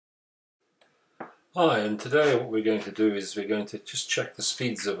Hi, and today what we're going to do is we're going to just check the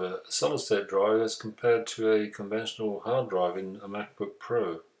speeds of a solid state drive as compared to a conventional hard drive in a MacBook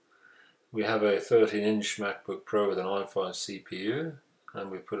Pro. We have a 13-inch MacBook Pro with an i5 CPU,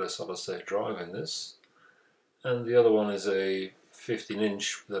 and we put a solid state drive in this. And the other one is a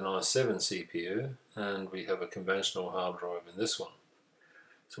 15-inch with an i7 CPU, and we have a conventional hard drive in this one.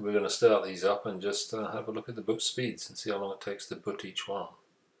 So we're going to start these up and just have a look at the boot speeds and see how long it takes to boot each one.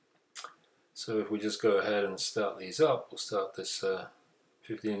 So if we just go ahead and start these up, we'll start this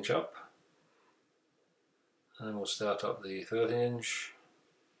 15-inch up, and then we'll start up the 13-inch,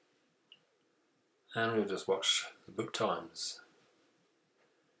 and we'll just watch the boot times.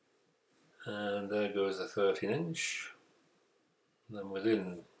 And there goes the 13-inch, and then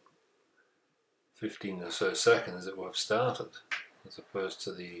within 15 or so seconds it will have started, as opposed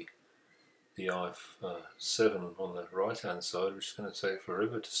to the i7 on the right hand side, which is going to take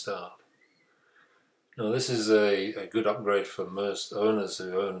forever to start. Now this is a good upgrade for most owners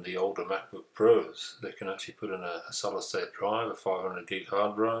who own the older MacBook Pros. They can actually put in a solid state drive, a 500 gig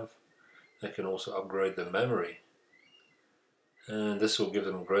hard drive. They can also upgrade the memory, and this will give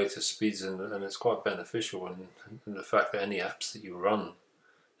them greater speeds, and it's quite beneficial in the fact that any apps that you run,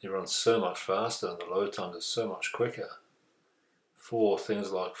 they run so much faster and the load time is so much quicker. For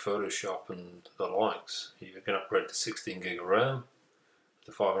things like Photoshop and the likes, you can upgrade to 16 gig of RAM,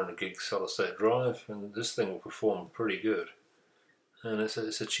 the 500 gig solid state drive, and this thing will perform pretty good. And it's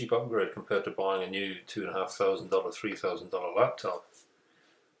a cheap upgrade compared to buying a new $2,500, $3,000 laptop.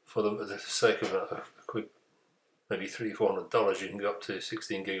 For the sake of a quick maybe $300-400, you can go up to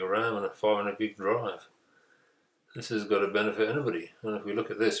 16 gig of RAM and a 500 gig drive. This has got to benefit anybody, and if we look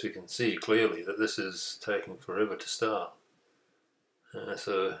at this we can see clearly that this is taking forever to start.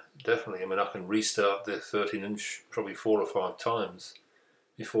 So definitely, I mean, I can restart the 13-inch probably 4 or 5 times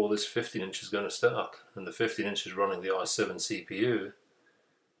before this 15-inch is going to start, and the 15-inch is running the i7 CPU,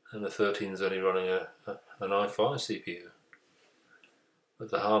 and the 13 is only running an i5 CPU.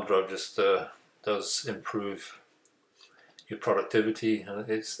 But the hard drive just does improve your productivity, and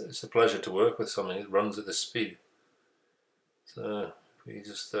it's a pleasure to work with something that runs at this speed. So we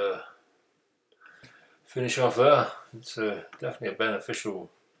just finish off there. It's definitely a beneficial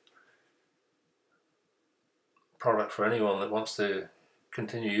product for anyone that wants to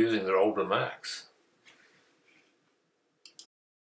continue using their older Macs.